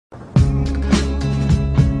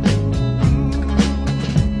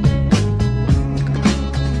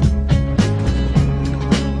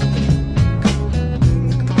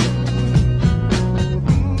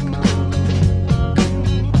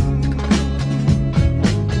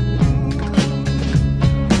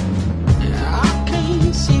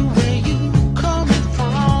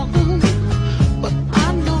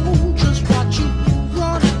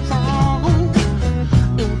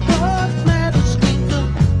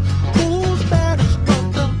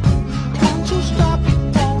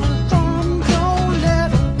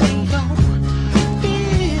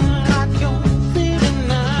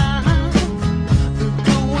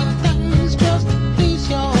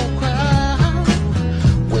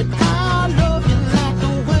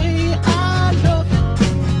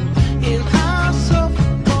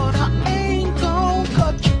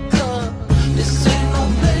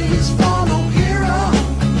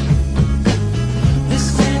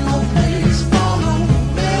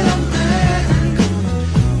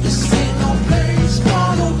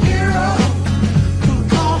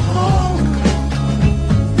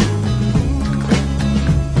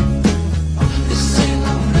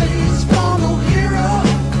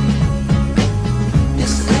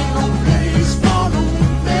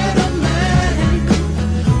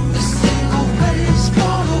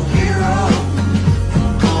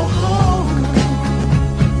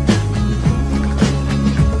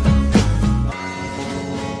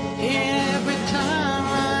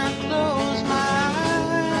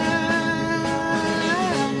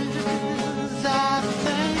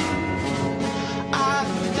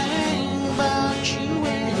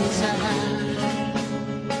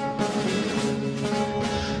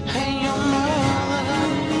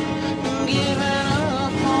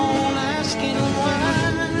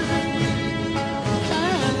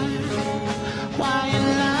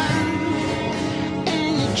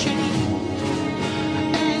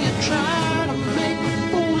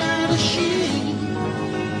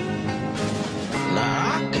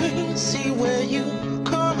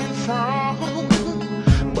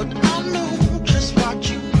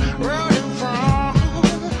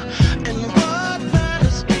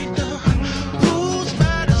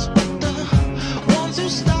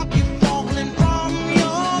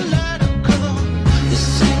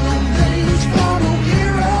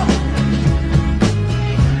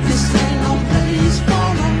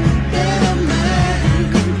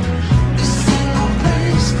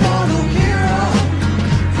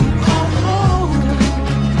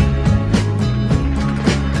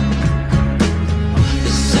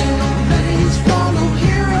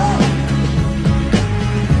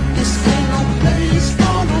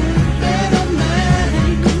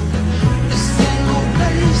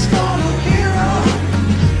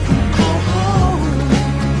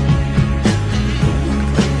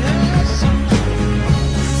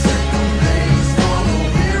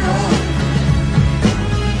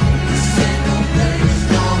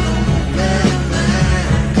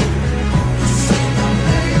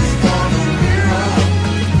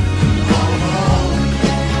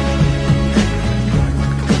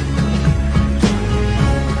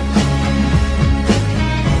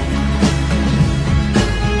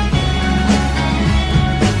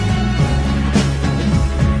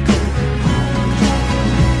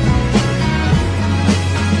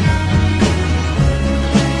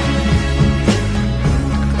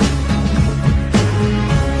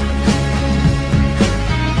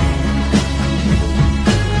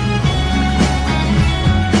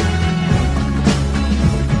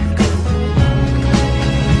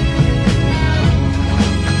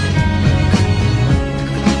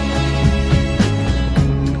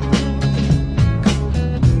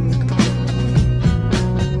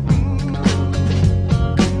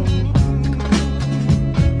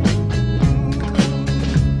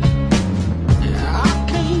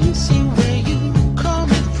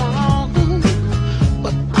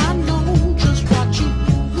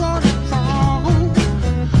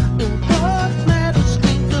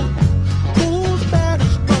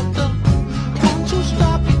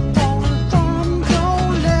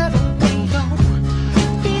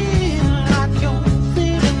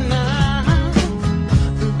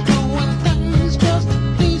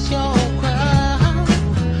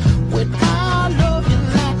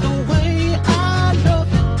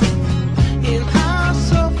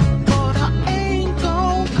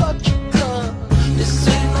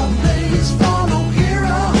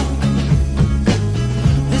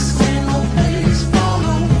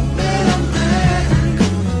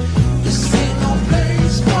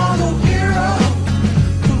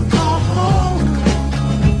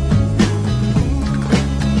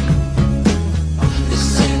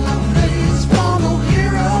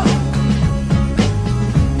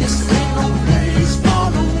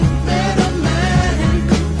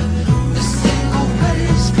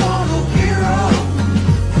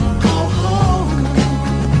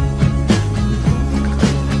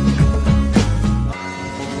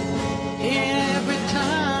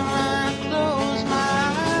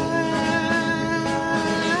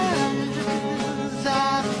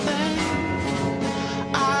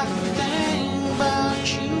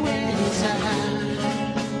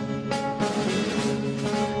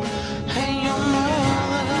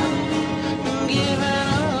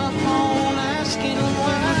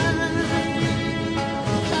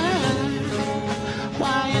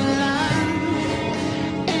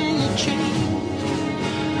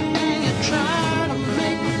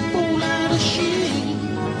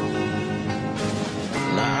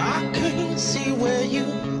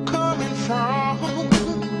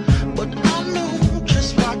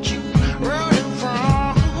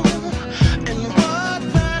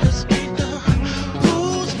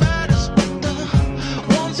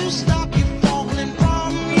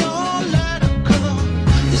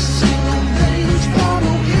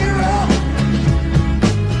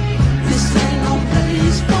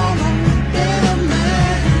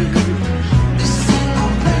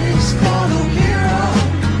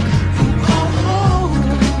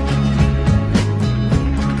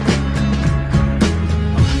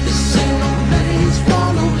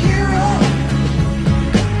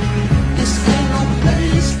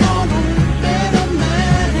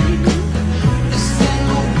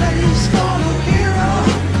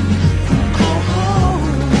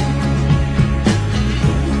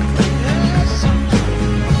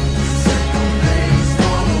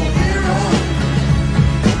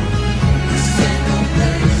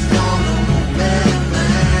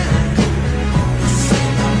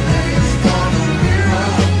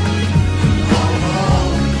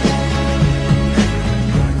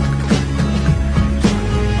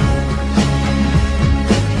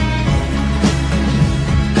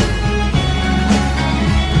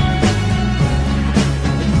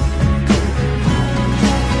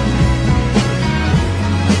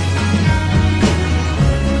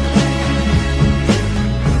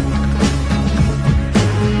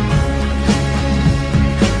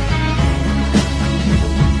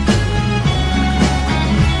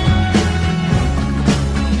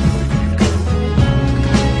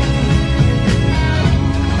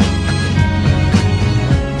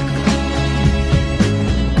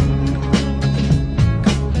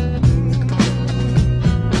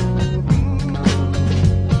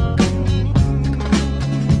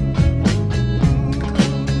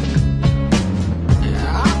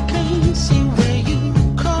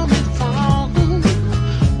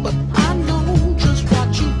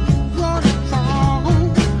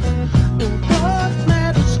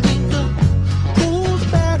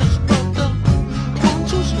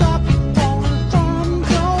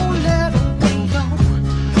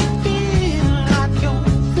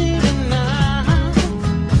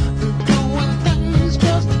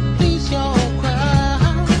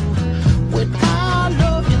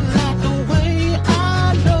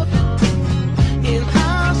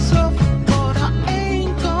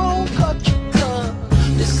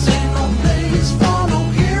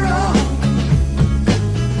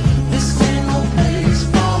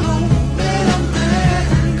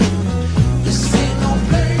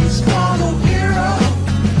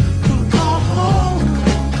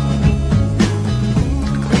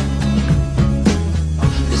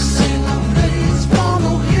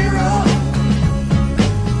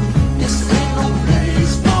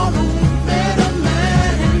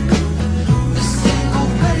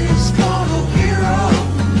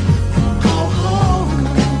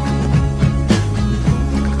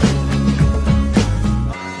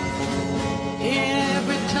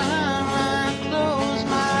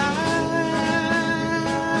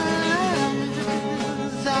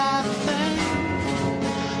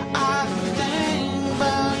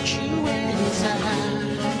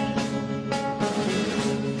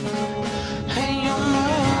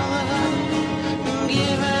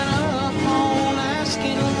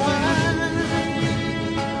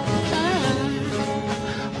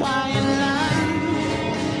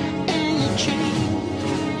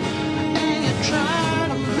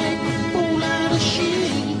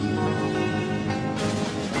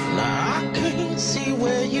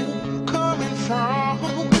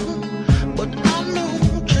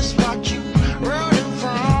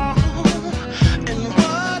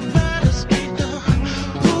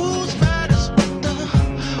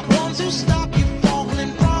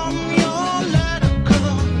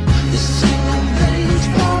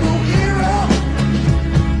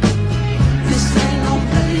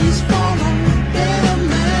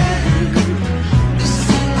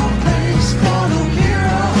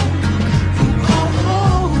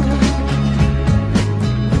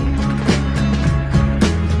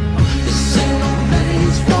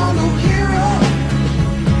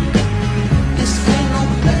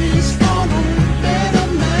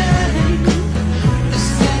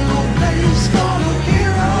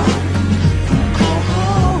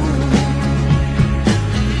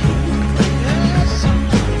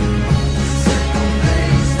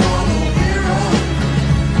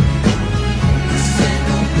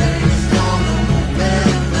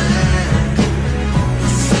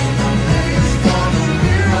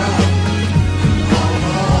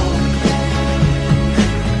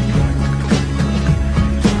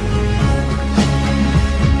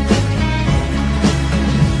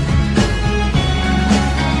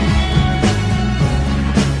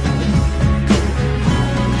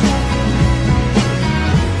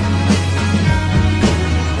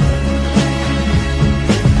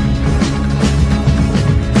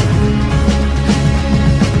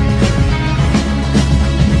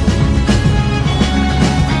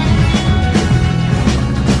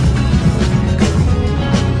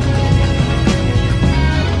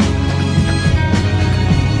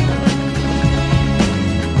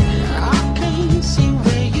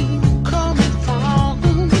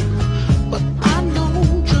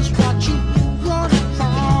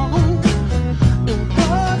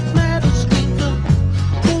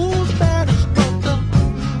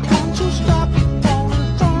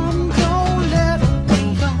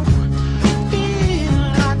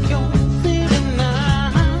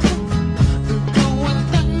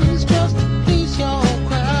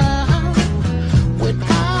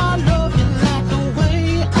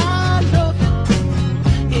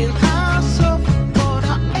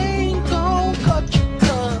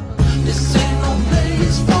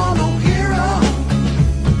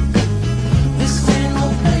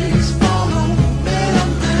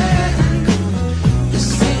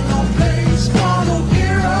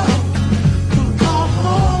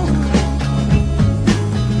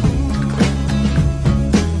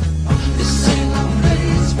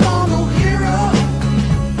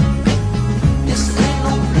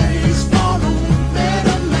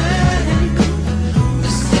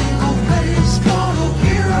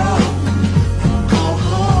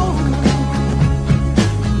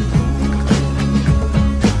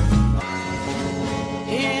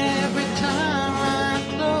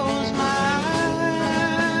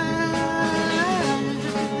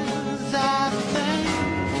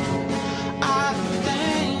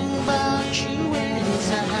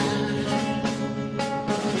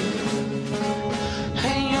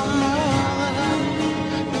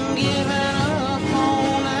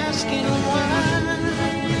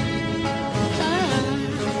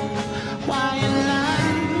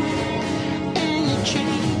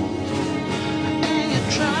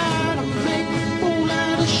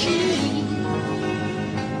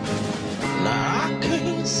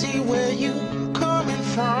can't see where you coming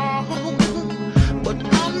from, but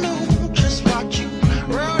I know just what you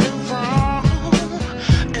running from.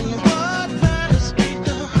 And what matters ain't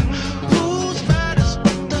the rules, matters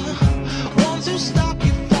but the ones who stop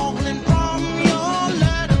you falling from your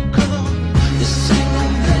ladder. 'Cause this ain't no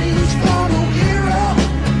place for no hero.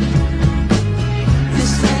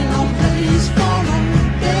 This ain't no place for no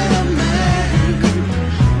better man.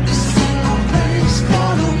 This ain't no place for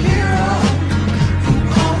no hero.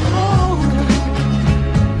 Oh,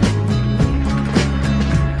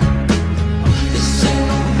 this ain't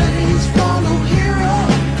no place for no hero.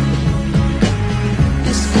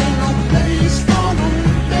 This ain't no place for no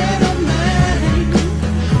better man.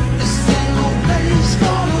 This ain't no place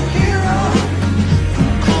for no hero.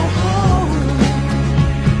 Oh,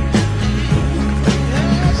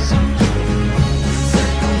 yes. This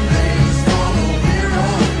ain't no place for no hero.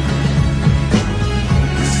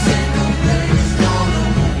 This ain't no place for no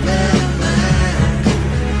better man.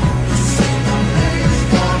 This ain't no place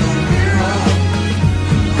for no hero.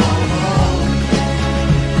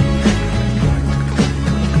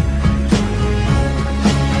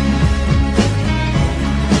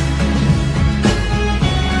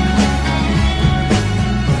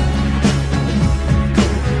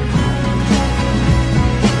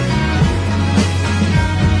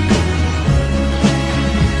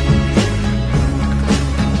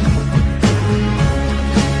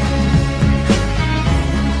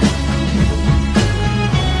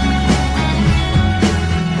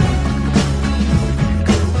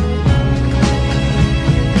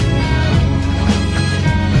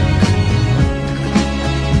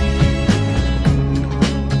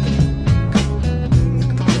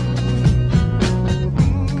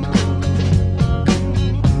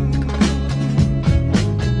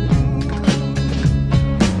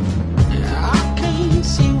 I can't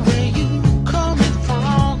see where you coming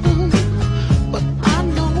from, but I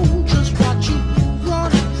know just what you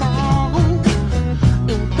running from.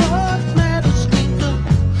 And what matters ain't the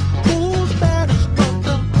rules, matters but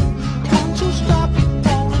the ones who stop you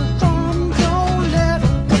falling from your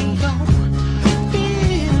ladder. When you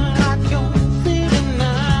feel like you're feeling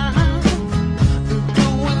now, and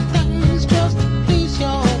doing things just to please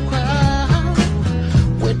your crowd.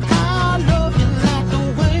 When I love you like the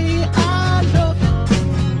way I love you,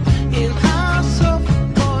 and I suffer,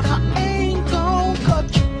 but I ain't gon' cut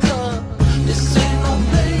you. 'Cause this ain't no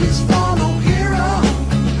place for no hero.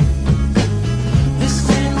 This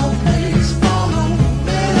ain't no place for no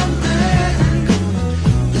better man.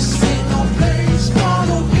 This ain't no place for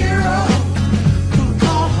no hero.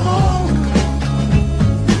 Oh,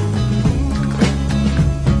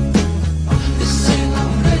 this ain't no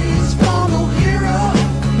place for no hero.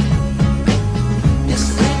 This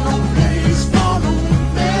ain't no place for no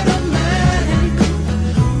better man.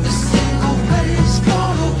 This ain't no place for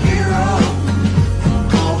no hero.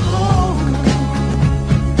 Oh,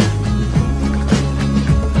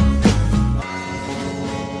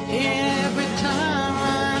 every time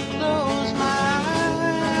I close my eyes,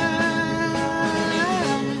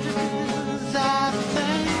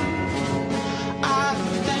 I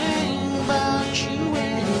think about you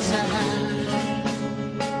inside.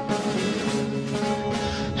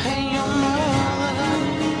 Hey, your mother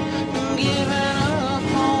giving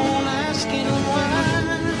up on asking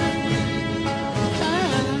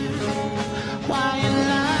why you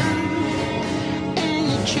lie and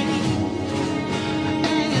you cheat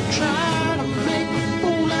and you try to make a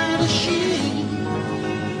fool out of she.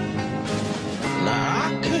 Now I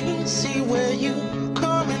can't see where you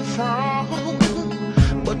coming from,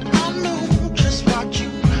 but I know just what you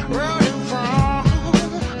running from.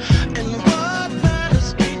 And what matters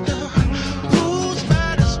ain't the rules,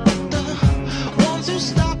 matters but the ones who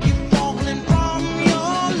stop you falling from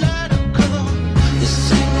your ladder. 'Cause this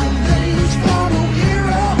ain't no place for no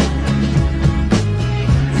hero.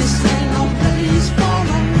 This ain't no place for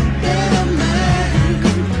no better man.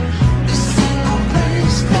 This ain't no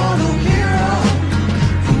place for no hero.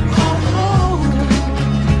 Oh,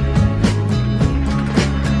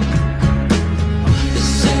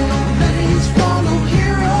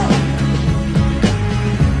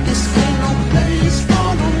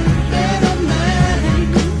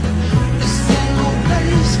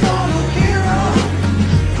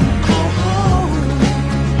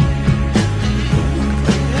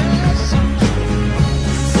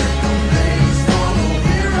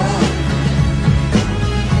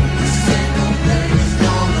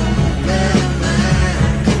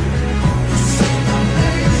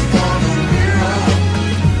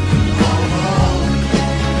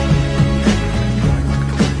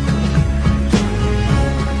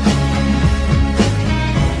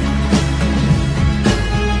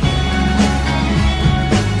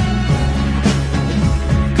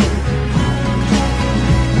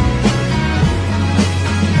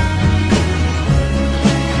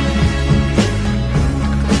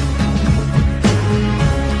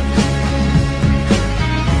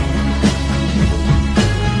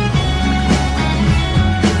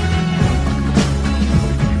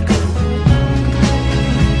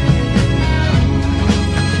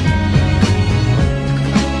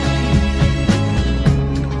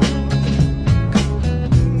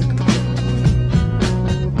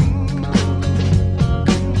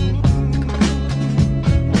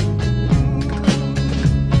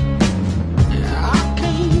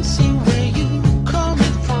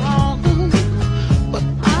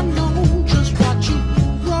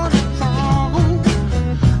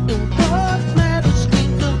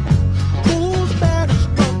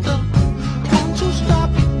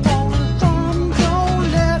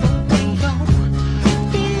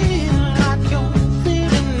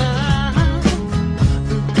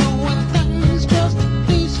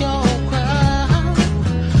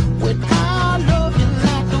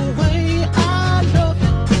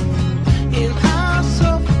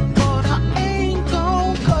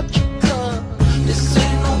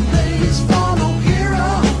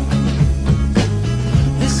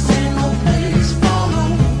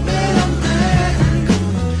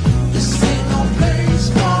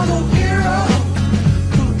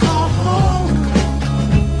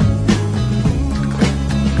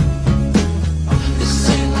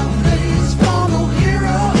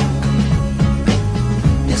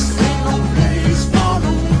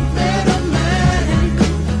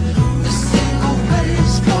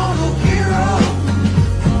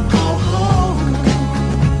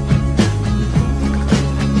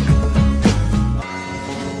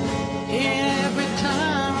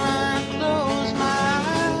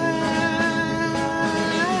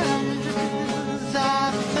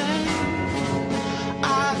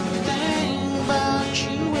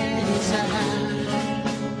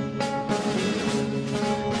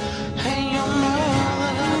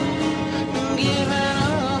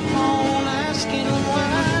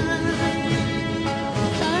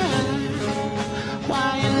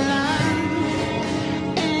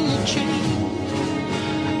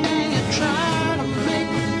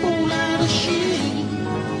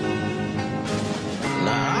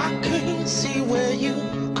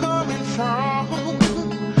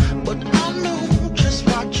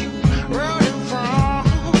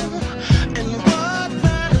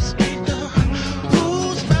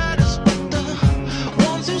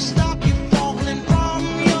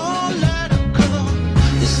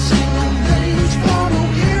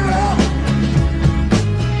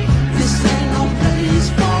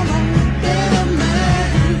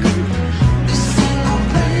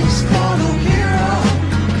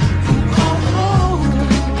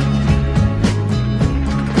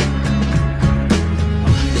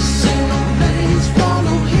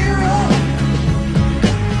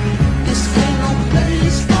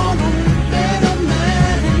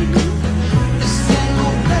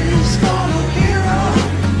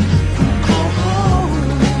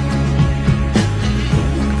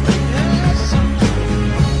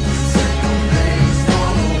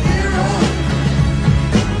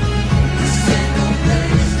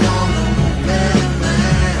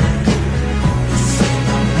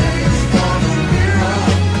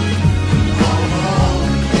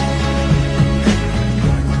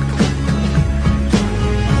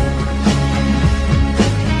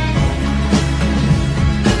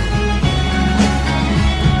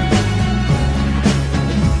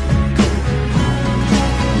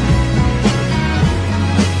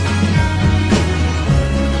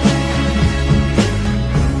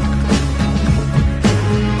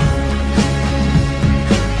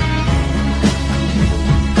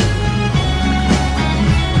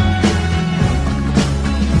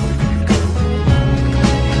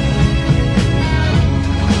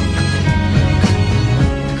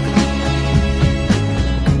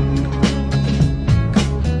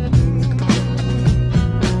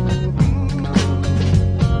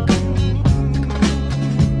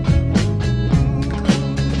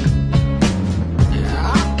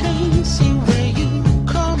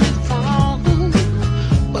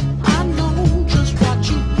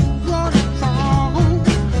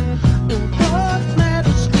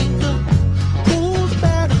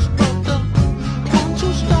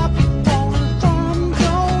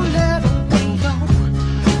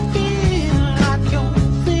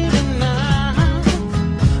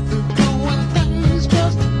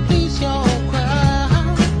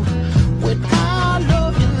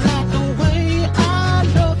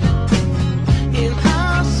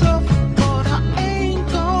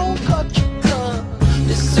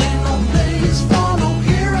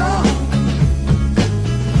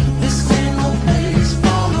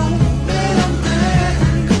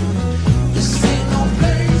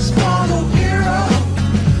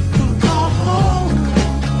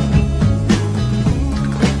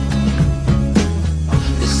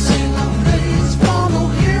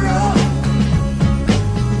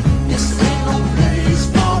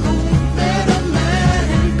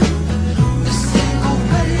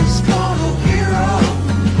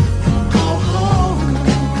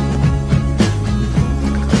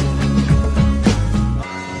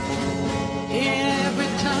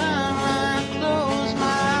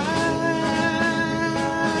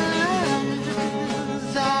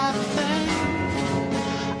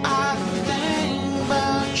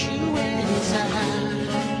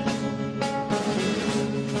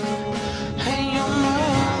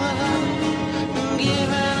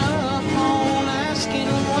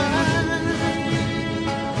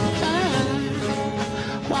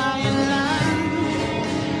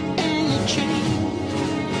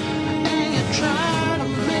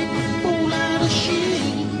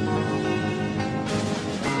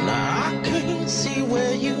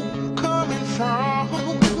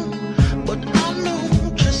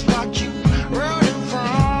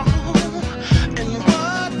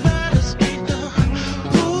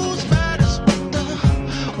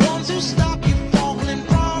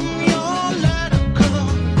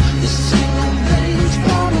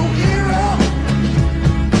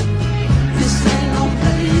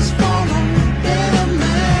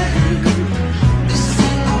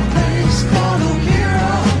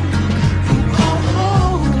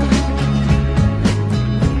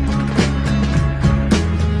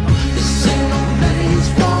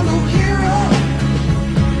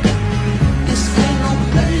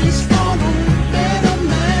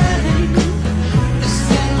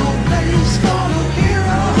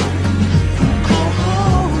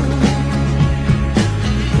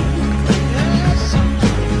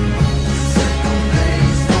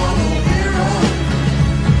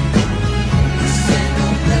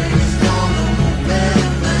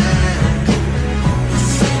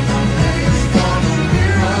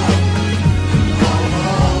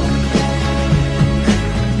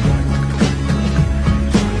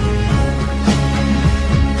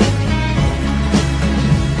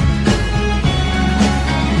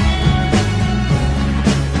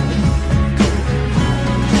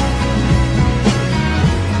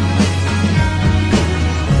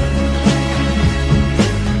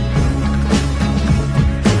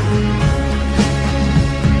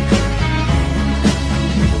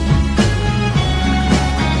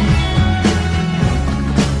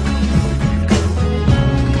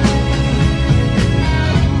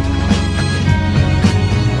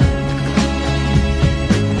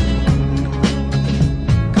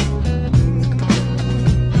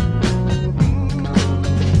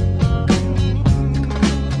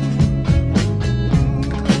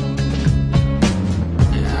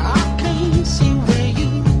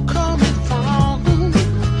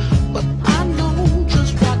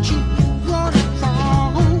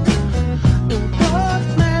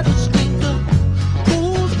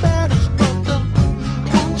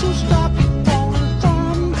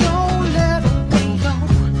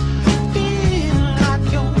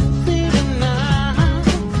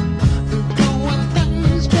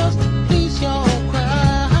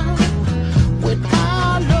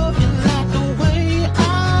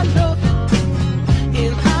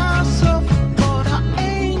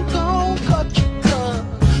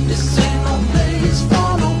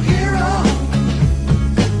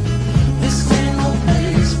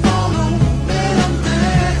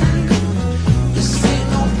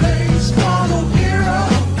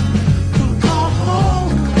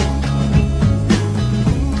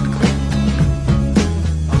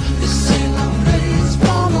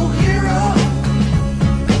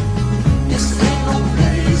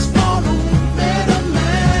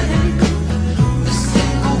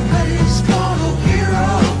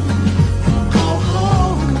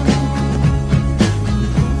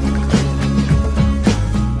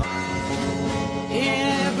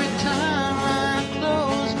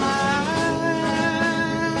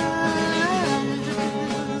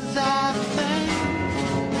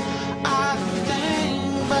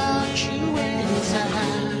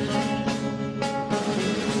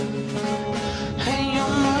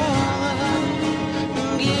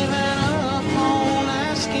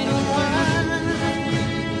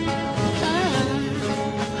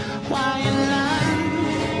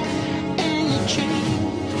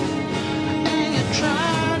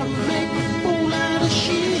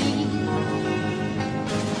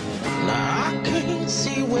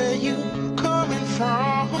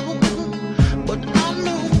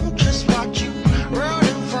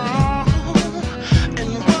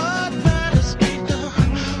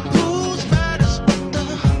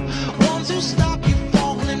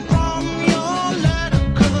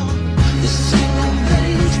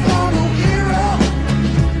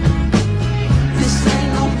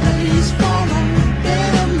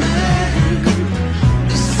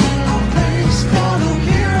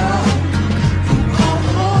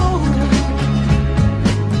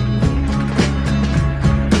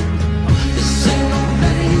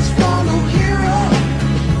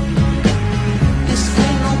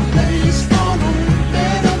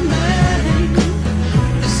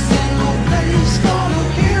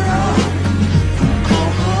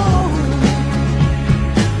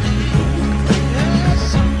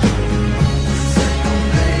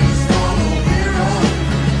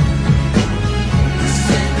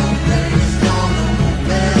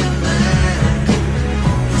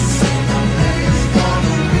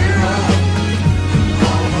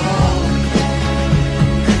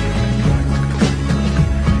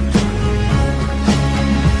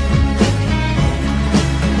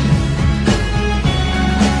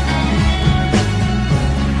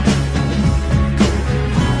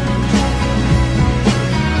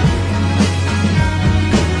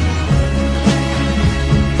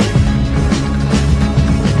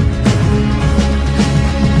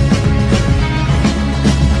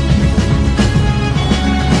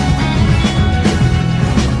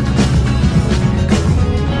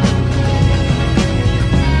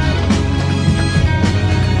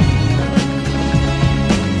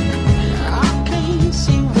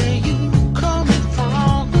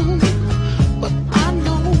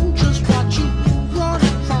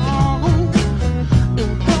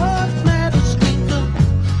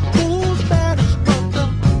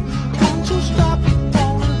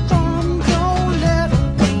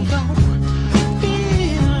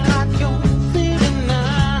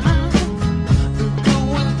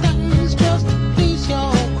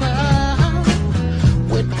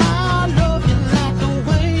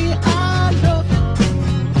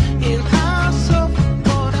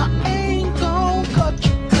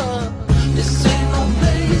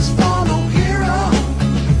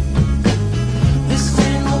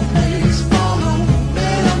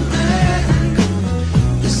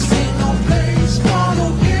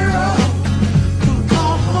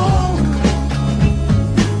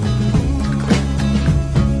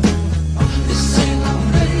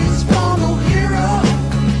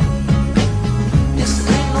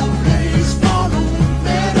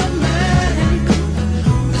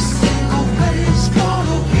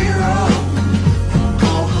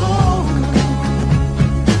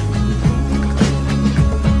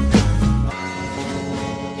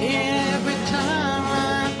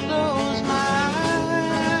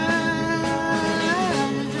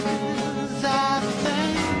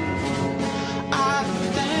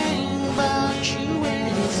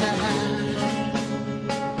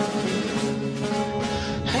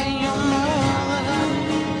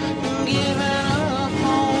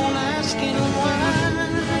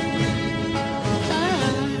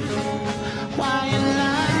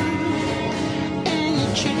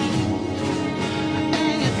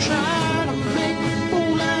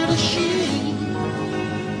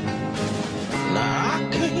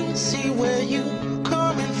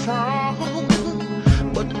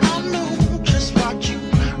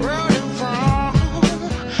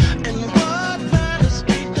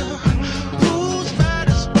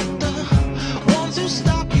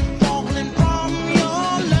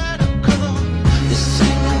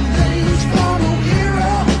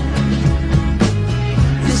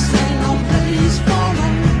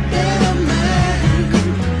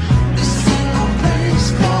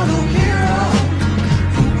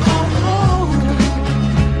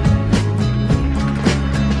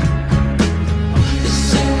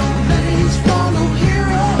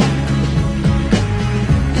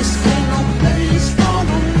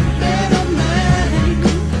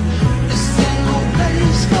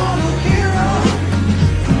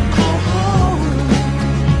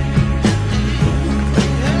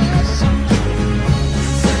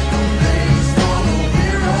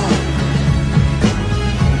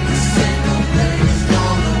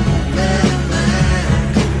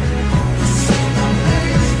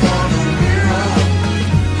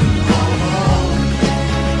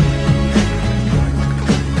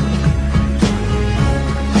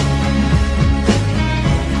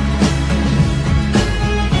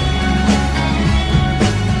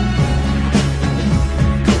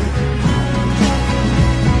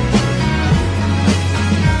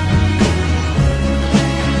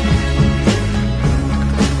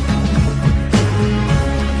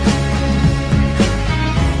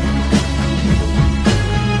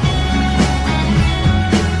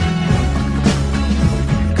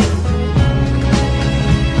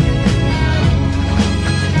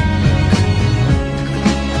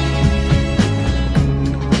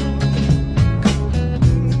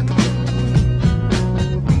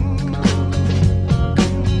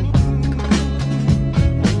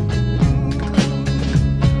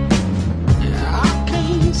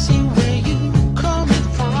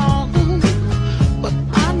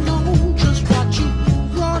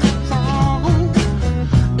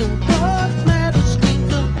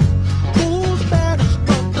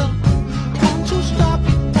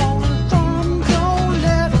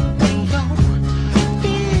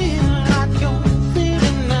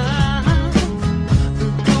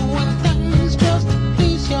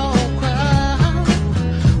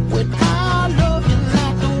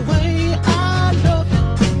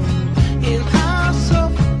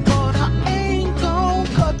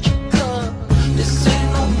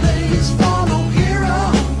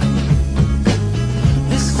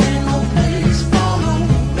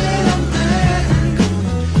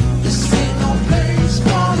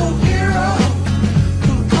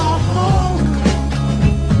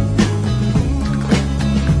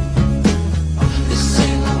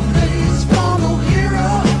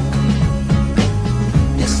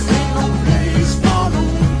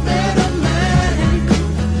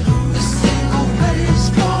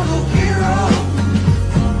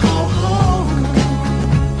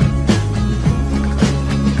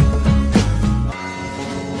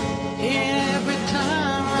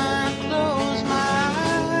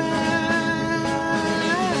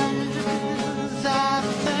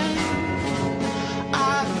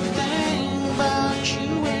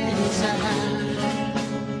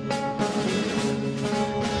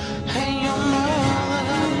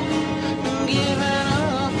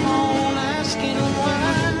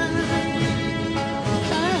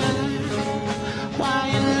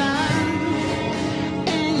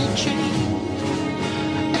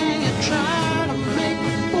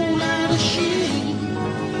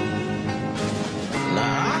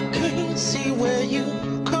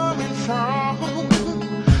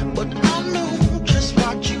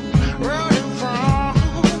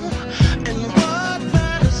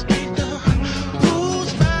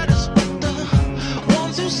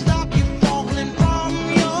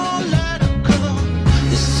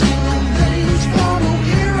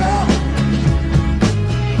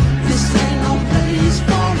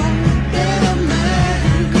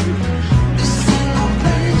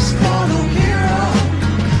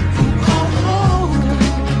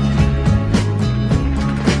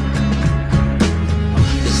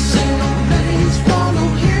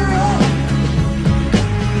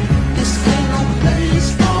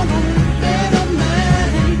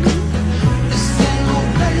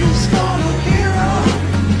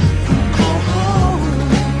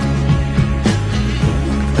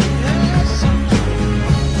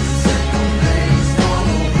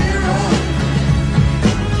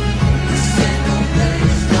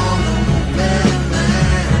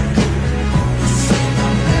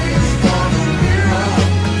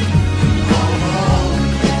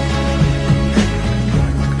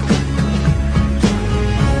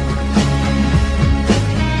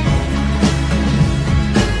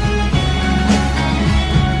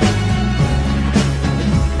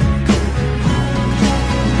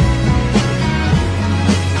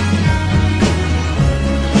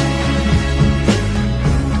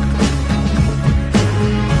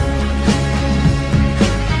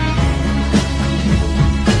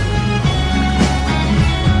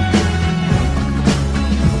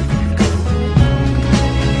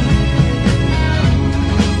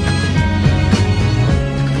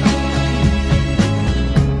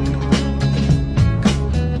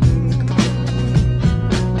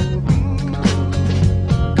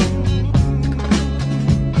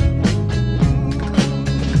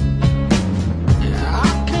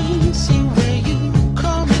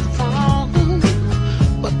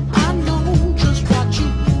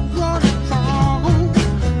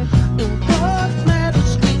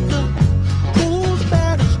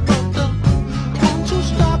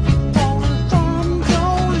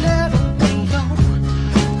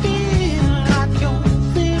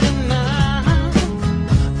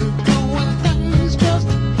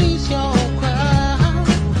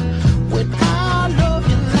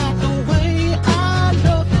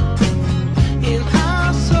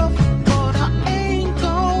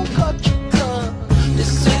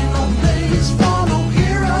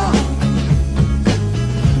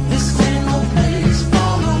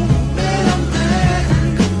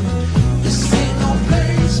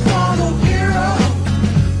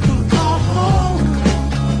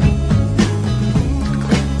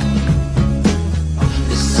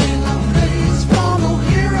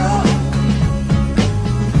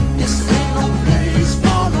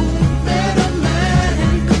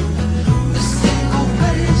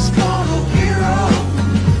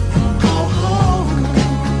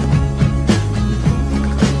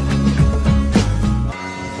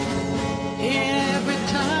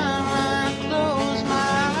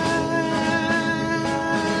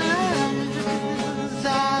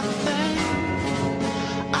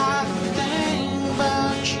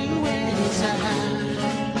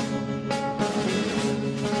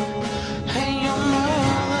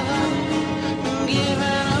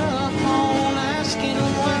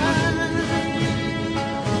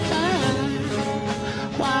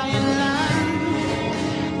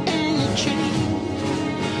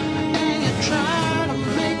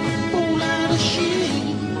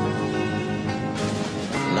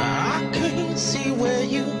 where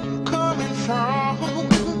you coming from,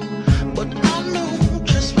 but I know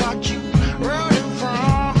just what you running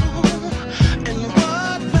from. And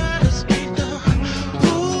what matters ain't the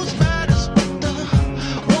rules, matters but the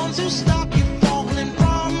ones who stop you falling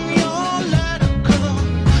from your ladder. 'Cause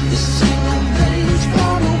this ain't no place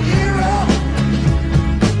for no hero.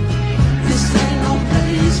 This ain't no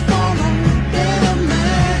place for no better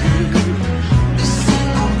man. This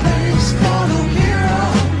ain't no place for no hero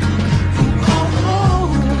who come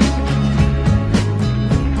home.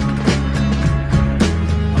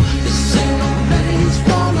 This ain't no place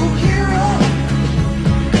for no hero.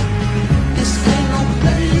 This ain't no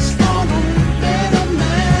place for no better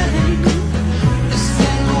man. This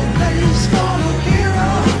ain't no place for no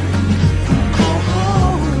hero who come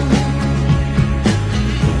home.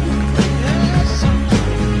 Yes.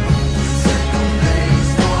 This ain't no place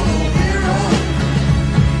for no hero.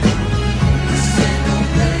 This ain't no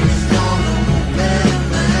place for no better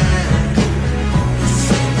man. This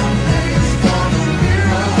ain't no place for no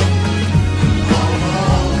hero who come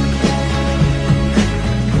home.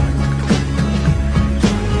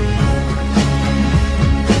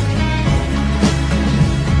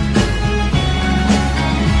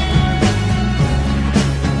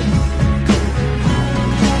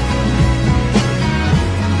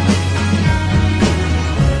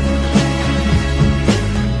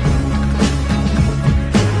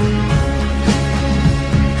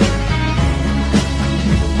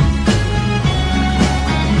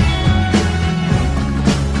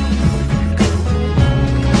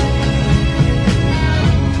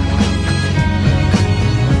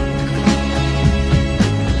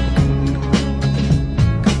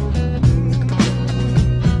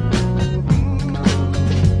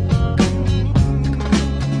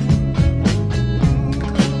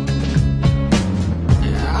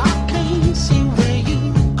 I can't see where you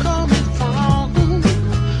coming from,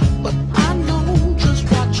 but I know just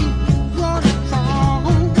what you running from.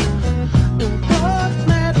 And what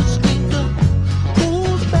matters ain't the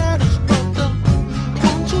rules, matters but the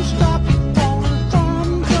ones who stop you falling from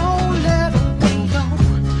your ladder. When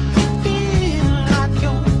you feel like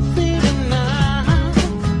you're feeling now,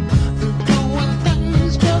 doing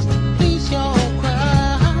things just to please your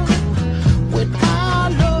crowd. When I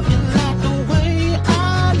love you like the way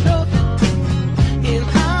I love you, and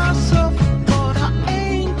I suffer, but I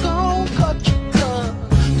ain't gon' cut you. 'Cause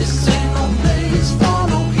this ain't no place for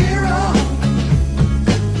no hero.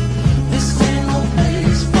 This ain't no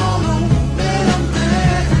place for no better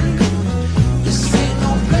man. This ain't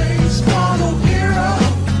no place for no hero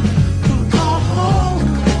to come home.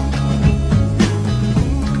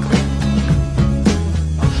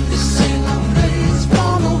 This ain't no place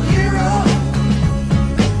for no hero.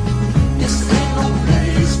 This ain't no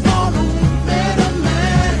place for no better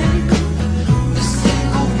man. This ain't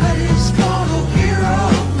no place for no hero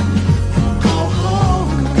who come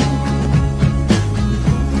home.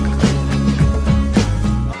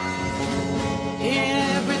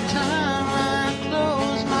 Every time I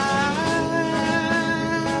close my eyes,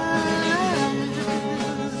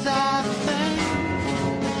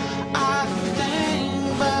 I think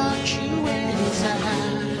about you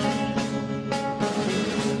inside.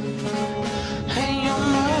 Hey, your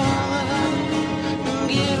mother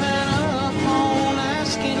giving up on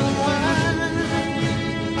asking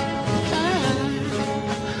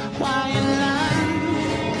why you lie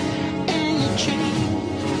and you cheat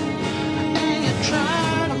and you try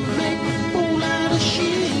to make a fool out of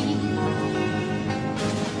she.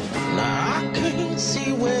 Now I can't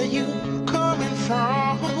see where you coming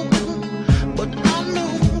from, but I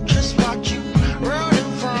know just what you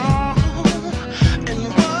running from. And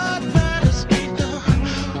what matters ain't the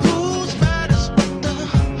rules, matters but the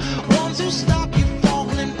ones who stop you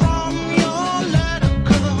falling from your ladder.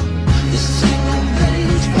 'Cause this ain't no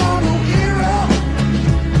place for no hero.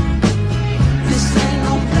 This ain't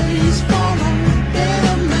no place for no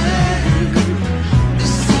better man.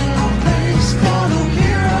 This ain't no place for no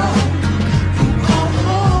hero who come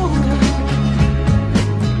home.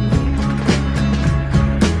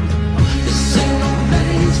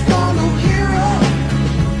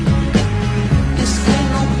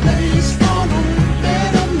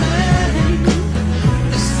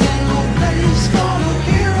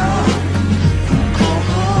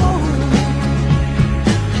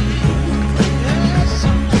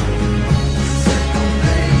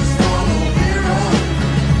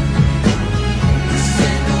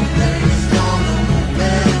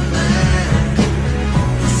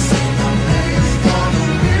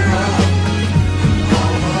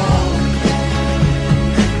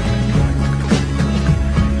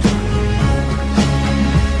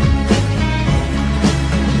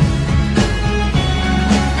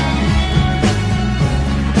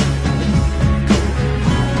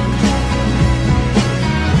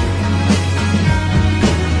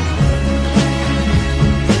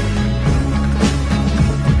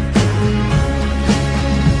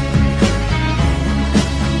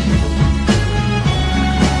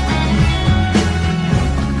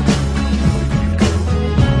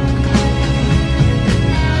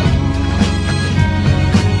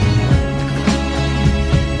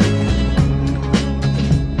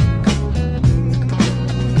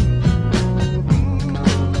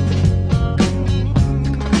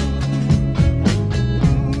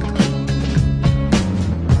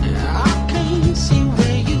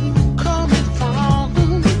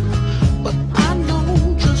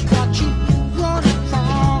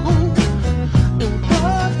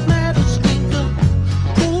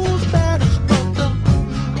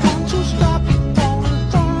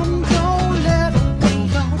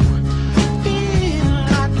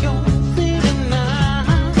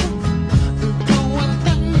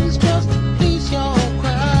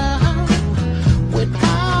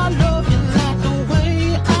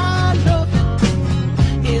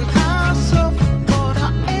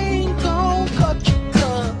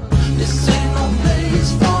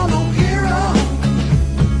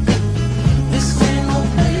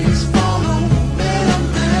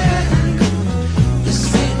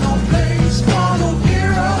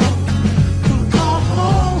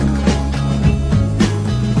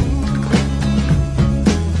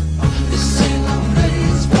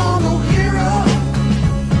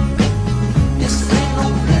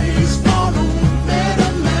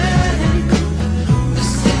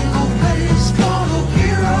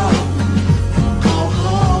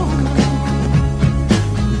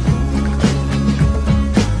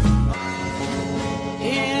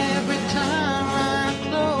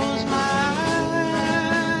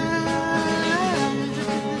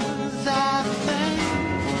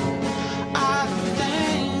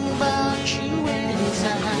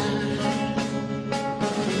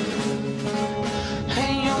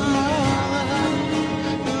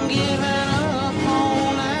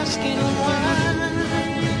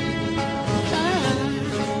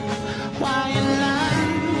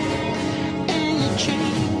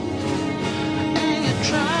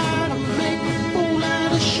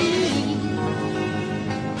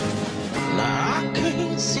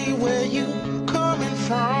 see where you coming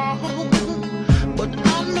from, but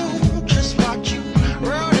I know just what you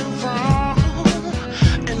running from.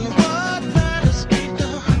 And what matters ain't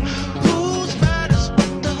the rules, matters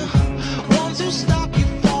but the ones who stop you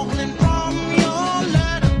falling from your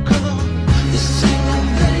ladder. 'Cause this ain't no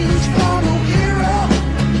place for no hero.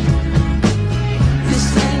 This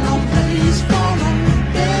ain't no place for no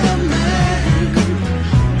better man.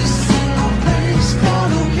 This ain't no place for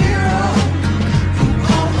no hero.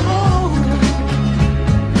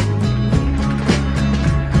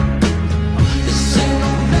 This ain't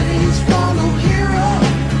no place for no hero.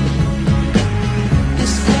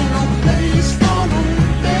 This ain't no place for no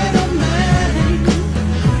better man.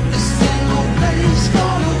 This ain't no place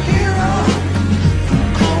for no hero.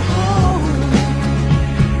 Go home.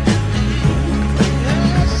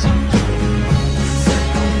 Yes. This ain't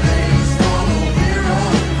no place for no hero.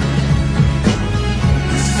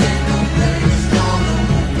 This ain't no place for no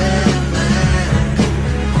better man.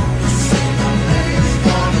 This ain't no place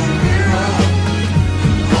for no hero.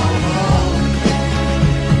 Go home.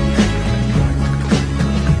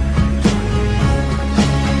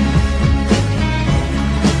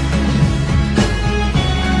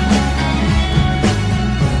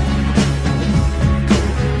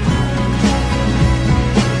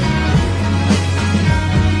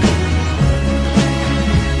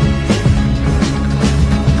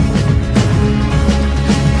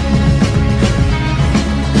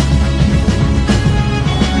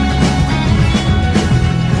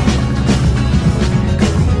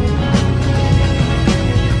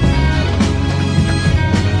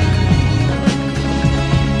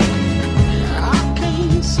 I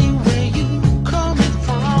can't see where you coming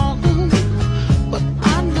from, but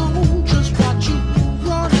I know just what you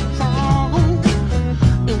running from.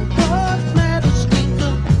 And what matters ain't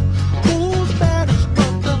the rules, matters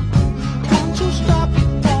but the ones who stop you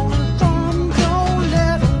falling from your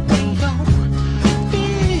ladder. When you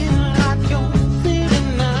feel like you're feeling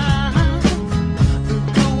now, and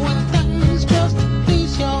doing things just to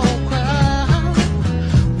please your crowd.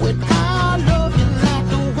 When I love you like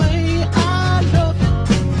the way I love you,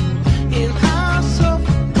 and I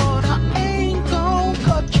suffer, but I ain't gon'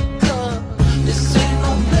 cut you. 'Cause this ain't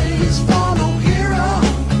no place for no hero.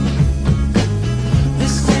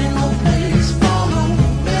 This ain't no place for no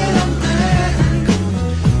better man.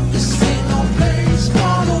 This ain't no place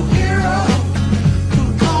for no hero.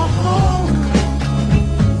 Go home.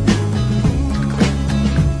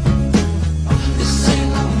 This ain't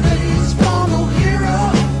no place for no hero.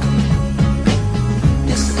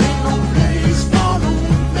 This ain't no place for no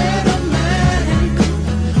better man.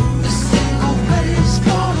 This ain't no place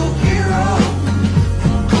for no hero.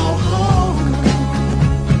 Go home.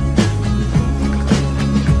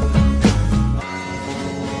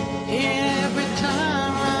 Every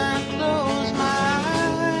time I close my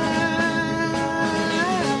eyes,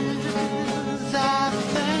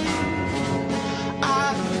 I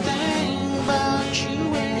think about you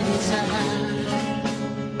inside.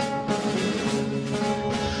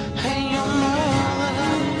 Hey, your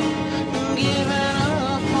mother giving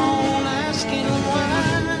up on asking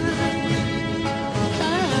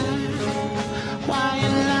why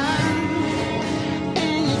you lie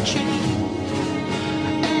and you cheat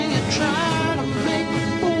and you try.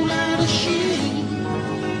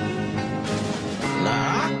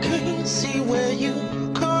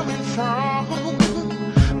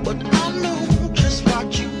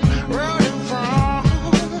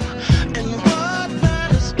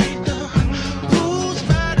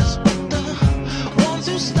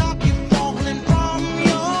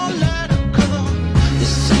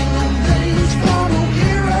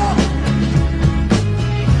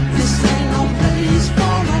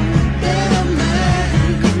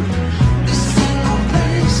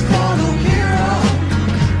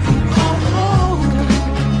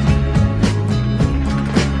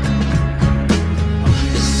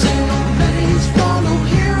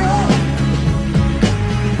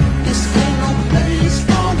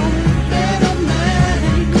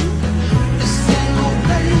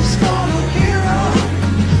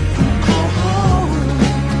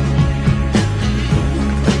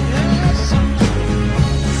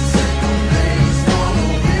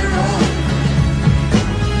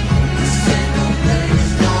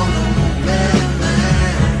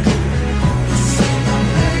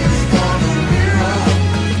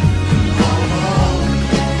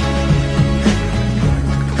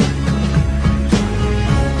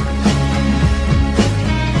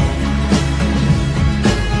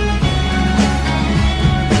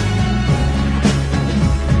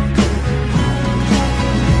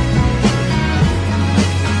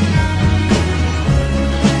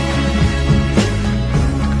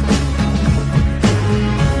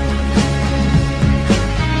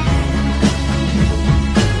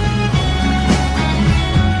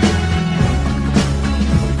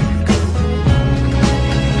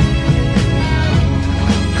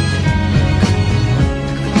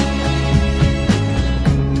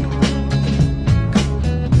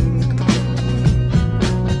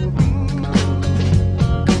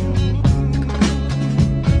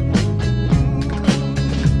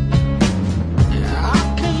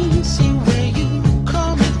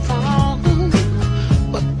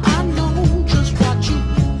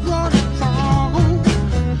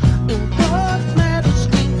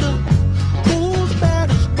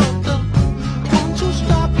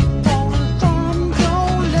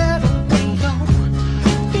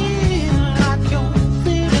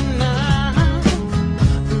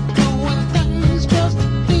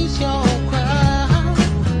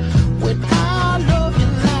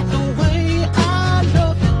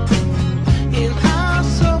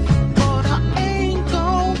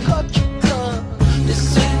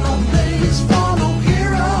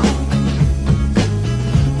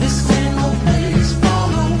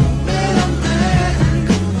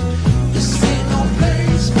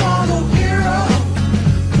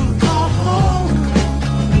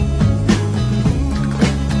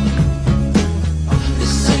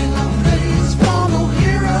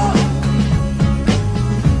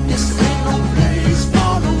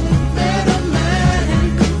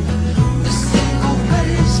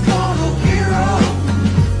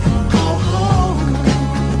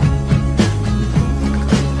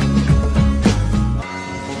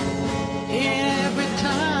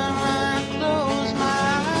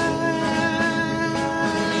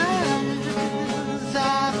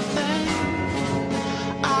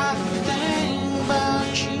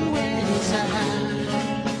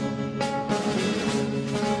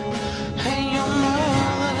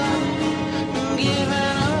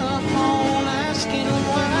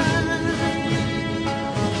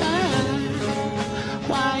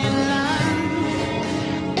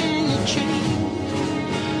 change.